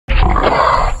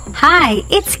Hi,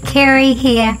 it's Kerry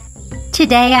here.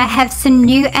 Today I have some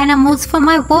new animals for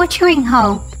my watering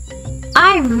hole.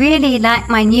 I really like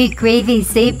my new Grevy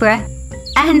zebra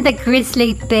and the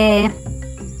Grizzly Bear.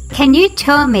 Can you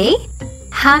tell me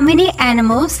how many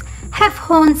animals have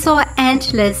horns or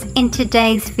antlers in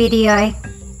today's video?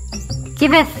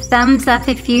 Give a thumbs up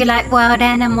if you like wild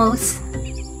animals.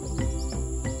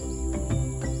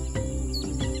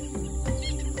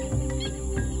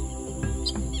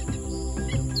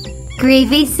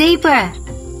 Grevy zebra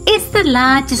is the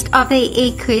largest of the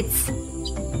equids.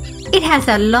 It has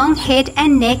a long head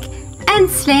and neck and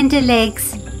slender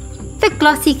legs. The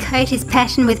glossy coat is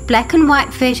patterned with black and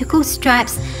white vertical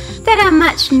stripes that are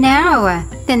much narrower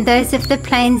than those of the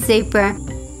plain zebra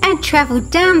and travel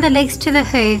down the legs to the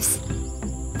hooves.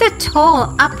 The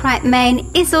tall, upright mane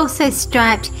is also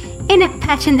striped in a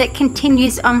pattern that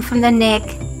continues on from the neck.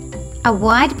 A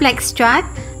wide black stripe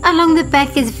along the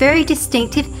back is very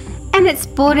distinctive, and it's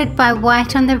bordered by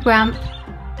white on the rump.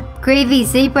 Grevy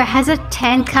zebra has a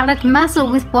tan-coloured muzzle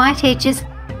with white edges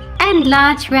and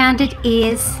large rounded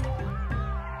ears.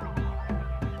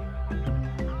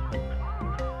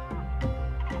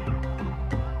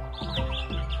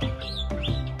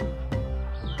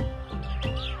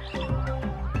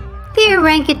 The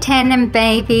orangutan and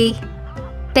baby.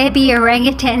 Baby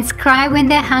orangutans cry when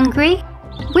they're hungry,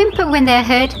 whimper when they're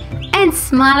hurt, and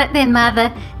smile at their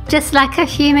mother just like a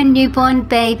human newborn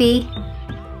baby.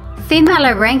 Female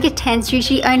orangutans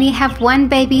usually only have one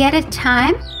baby at a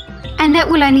time, and that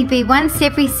will only be once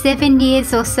every 7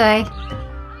 years or so.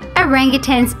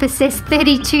 Orangutans possess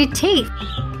 32 teeth,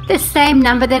 the same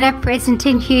number that are present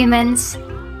in humans.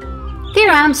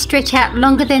 Their arms stretch out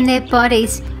longer than their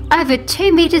bodies, over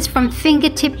 2 meters from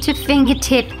fingertip to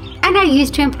fingertip, and are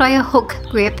used to employ a hook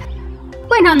grip.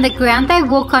 When on the ground, they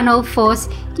walk on all fours,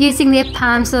 using their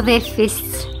palms or their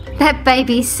fists. That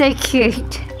baby's so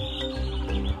cute.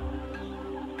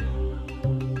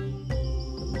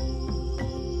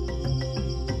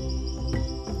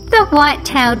 The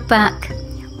white-tailed buck.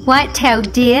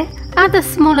 White-tailed deer are the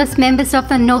smallest members of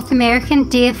the North American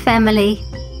deer family.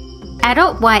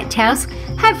 Adult whitetails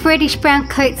have reddish-brown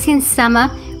coats in summer,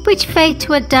 which fade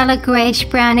to a duller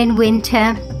greyish-brown in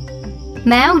winter.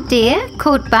 Male deer,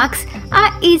 called bucks,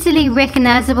 are easily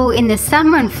recognizable in the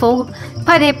summer and fall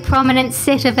by their prominent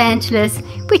set of antlers,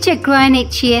 which are grown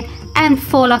each year and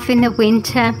fall off in the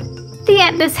winter. The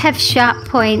antlers have sharp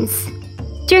points.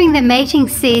 During the mating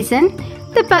season,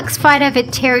 the bucks fight over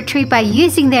territory by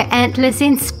using their antlers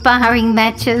in sparring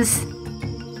matches.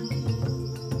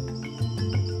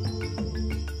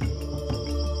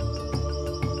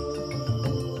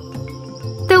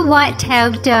 The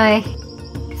white-tailed doe.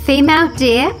 Female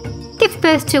deer give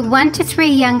birth to 1 to 3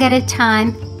 young at a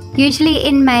time, usually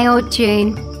in May or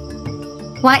June.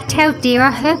 White-tailed deer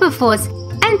are herbivores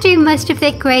and do most of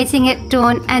their grazing at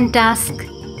dawn and dusk.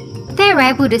 They're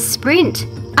able to sprint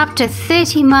up to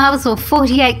 30 miles or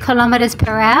 48 kilometers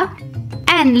per hour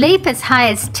and leap as high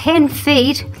as 10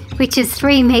 feet, which is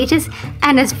 3 meters,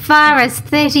 and as far as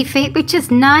 30 feet, which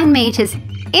is 9 meters,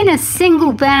 in a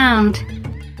single bound.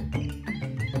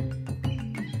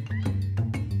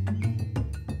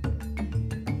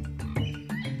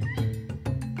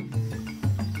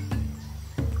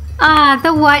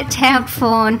 The white-tailed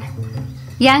fawn.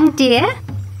 Young deer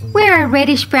wear a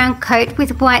reddish-brown coat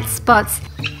with white spots.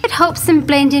 It helps them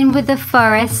blend in with the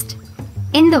forest.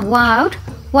 In the wild,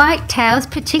 white-tails,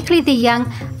 particularly the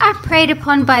young, are preyed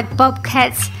upon by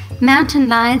bobcats, mountain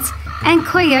lions, and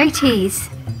coyotes.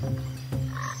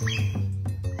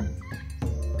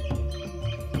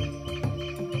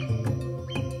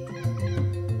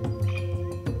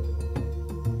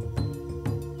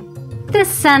 The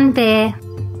sun bear.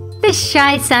 The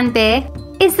shy sun bear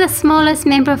is the smallest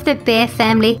member of the bear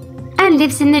family and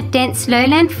lives in the dense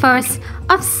lowland forests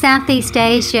of Southeast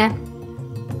Asia.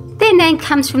 Their name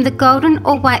comes from the golden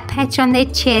or white patch on their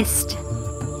chest.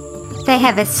 They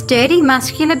have a sturdy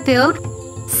muscular build,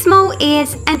 small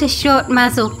ears and a short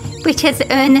muzzle, which has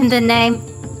earned them the name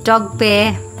dog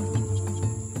bear.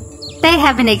 They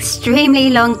have an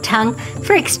extremely long tongue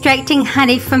for extracting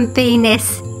honey from bee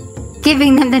nests,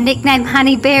 giving them the nickname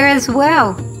honey bear as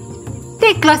well.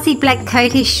 Their glossy black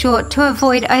coat is short to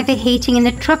avoid overheating in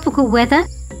the tropical weather,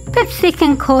 but thick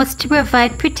and coarse to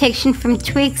provide protection from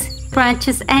twigs,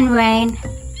 branches and rain.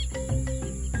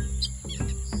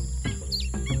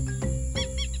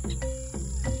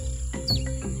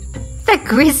 The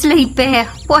grizzly bear.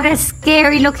 What a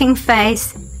scary looking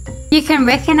face. You can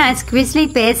recognize grizzly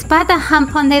bears by the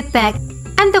hump on their back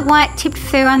and the white tipped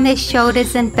fur on their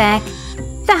shoulders and back.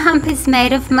 The hump is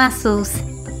made of muscles.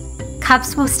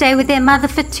 Cubs will stay with their mother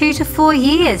for 2 to 4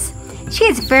 years. She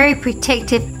is very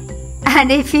protective,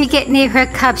 and if you get near her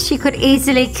cubs, she could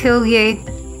easily kill you.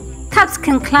 Cubs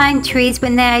can climb trees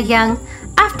when they are young.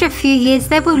 After a few years,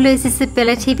 they will lose this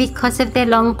ability because of their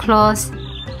long claws.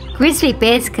 Grizzly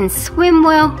bears can swim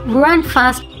well, run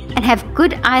fast, and have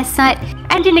good eyesight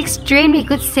and an extremely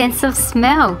good sense of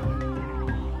smell.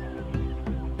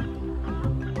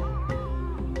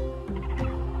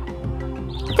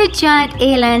 The giant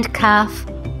eland calf.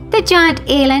 The giant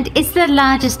eland is the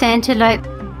largest antelope.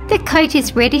 The coat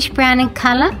is reddish-brown in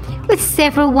colour with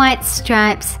several white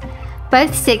stripes.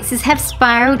 Both sexes have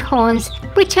spiraled horns,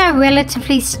 which are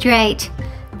relatively straight.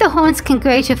 The horns can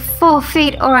grow to 4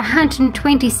 feet or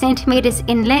 120 centimetres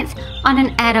in length on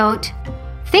an adult.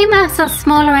 Females are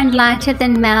smaller and lighter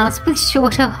than males with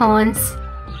shorter horns.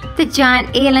 The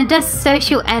giant eland are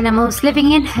social animals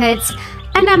living in herds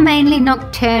and are mainly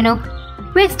nocturnal,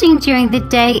 resting during the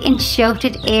day in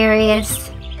sheltered areas.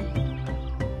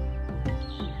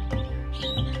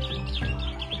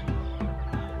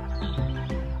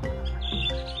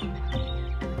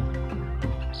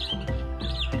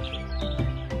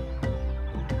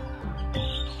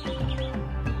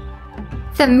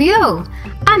 The mule.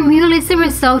 A mule is the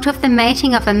result of the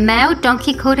mating of a male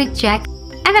donkey called a jack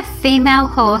and a female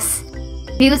horse.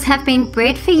 Mules have been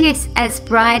bred for use as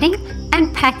riding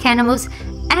and pack animals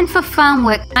and for farm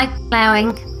work like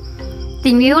ploughing.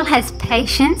 The mule has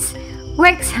patience,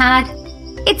 works hard,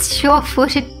 it's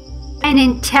sure-footed and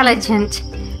intelligent,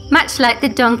 much like the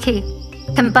donkey,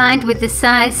 combined with the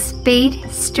size,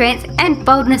 speed, strength and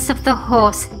boldness of the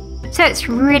horse, so it's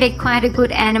really quite a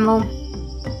good animal.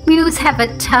 Mules have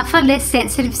a tougher, less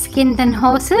sensitive skin than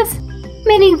horses,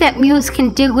 meaning that mules can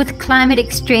deal with climate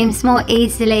extremes more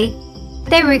easily.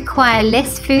 They require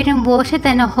less food and water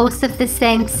than a horse of the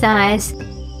same size.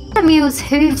 The mule's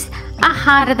hooves are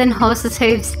harder than horses'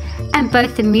 hooves, and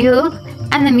both the mule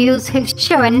and the mule's hooves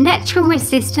show a natural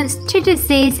resistance to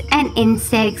disease and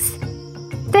insects.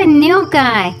 The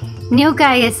Nilgai.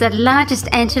 Nilgai is the largest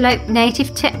antelope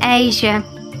native to Asia.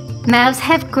 Males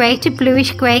have grey to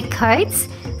bluish-grey coats,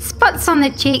 spots on the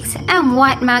cheeks and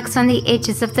white marks on the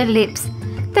edges of the lips.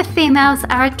 The females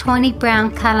are a tawny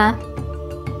brown colour.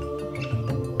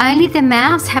 Only the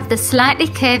males have the slightly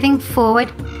curving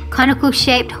forward, conical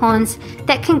shaped horns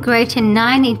that can grow to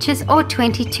 9 inches or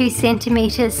 22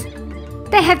 centimetres.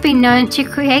 They have been known to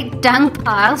create dung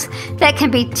piles that can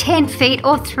be 10 feet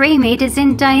or 3 metres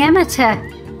in diameter.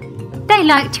 They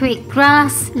like to eat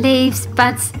grass, leaves,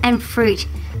 buds and fruit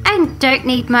and don't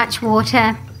need much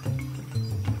water.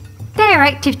 They are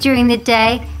active during the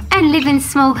day and live in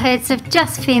small herds of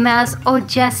just females or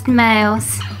just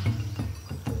males.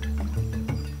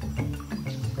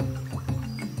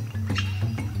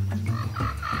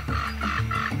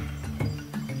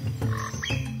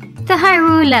 The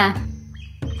Hirola.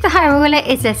 The Hirola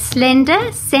is a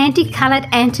slender, sandy-coloured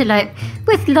antelope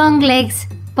with long legs,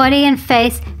 body and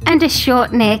face and a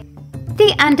short neck.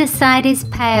 The underside is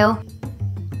pale.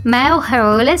 Male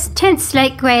Hirolas turn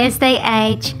slate grey as they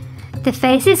age. The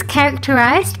face is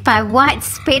characterised by white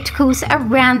spectacles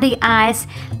around the eyes,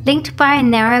 linked by a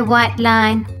narrow white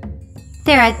line.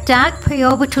 There are dark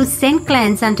preorbital scent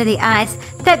glands under the eyes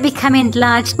that become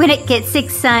enlarged when it gets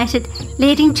excited,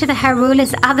 leading to the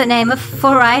Hirola's other name of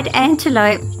four-eyed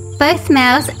antelope. Both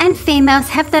males and females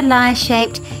have the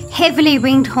lyre-shaped, heavily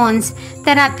ringed horns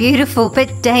that are beautiful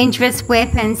but dangerous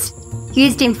weapons.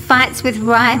 Used in fights with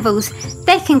rivals,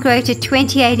 they can grow to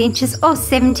 28 inches or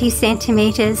 70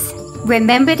 centimetres.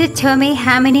 Remember to tell me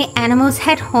how many animals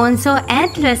had horns or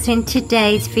antlers in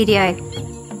today's video.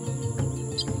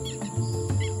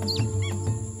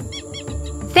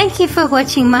 Thank you for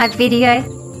watching my video.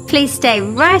 Please stay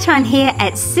right on here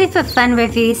at Super Fun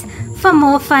Reviews for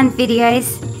more fun videos.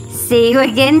 See you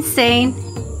again soon.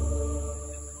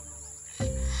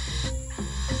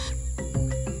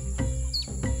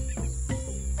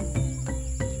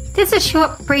 There's a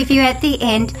short preview at the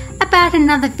end about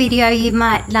another video you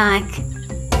might like.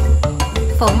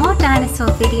 For more dinosaur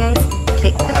videos,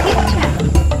 click the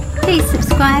picture. Please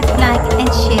subscribe, like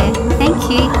and share. Thank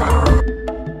you.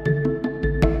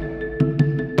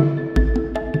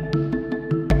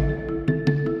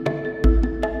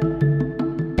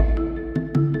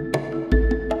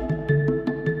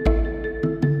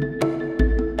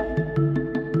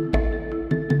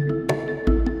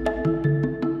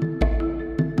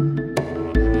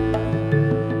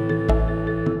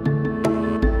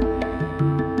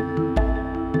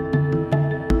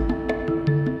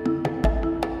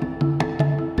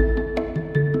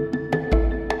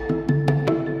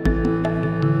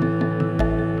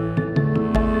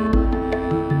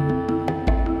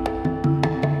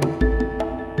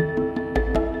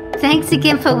 Thanks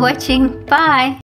again for watching. Bye.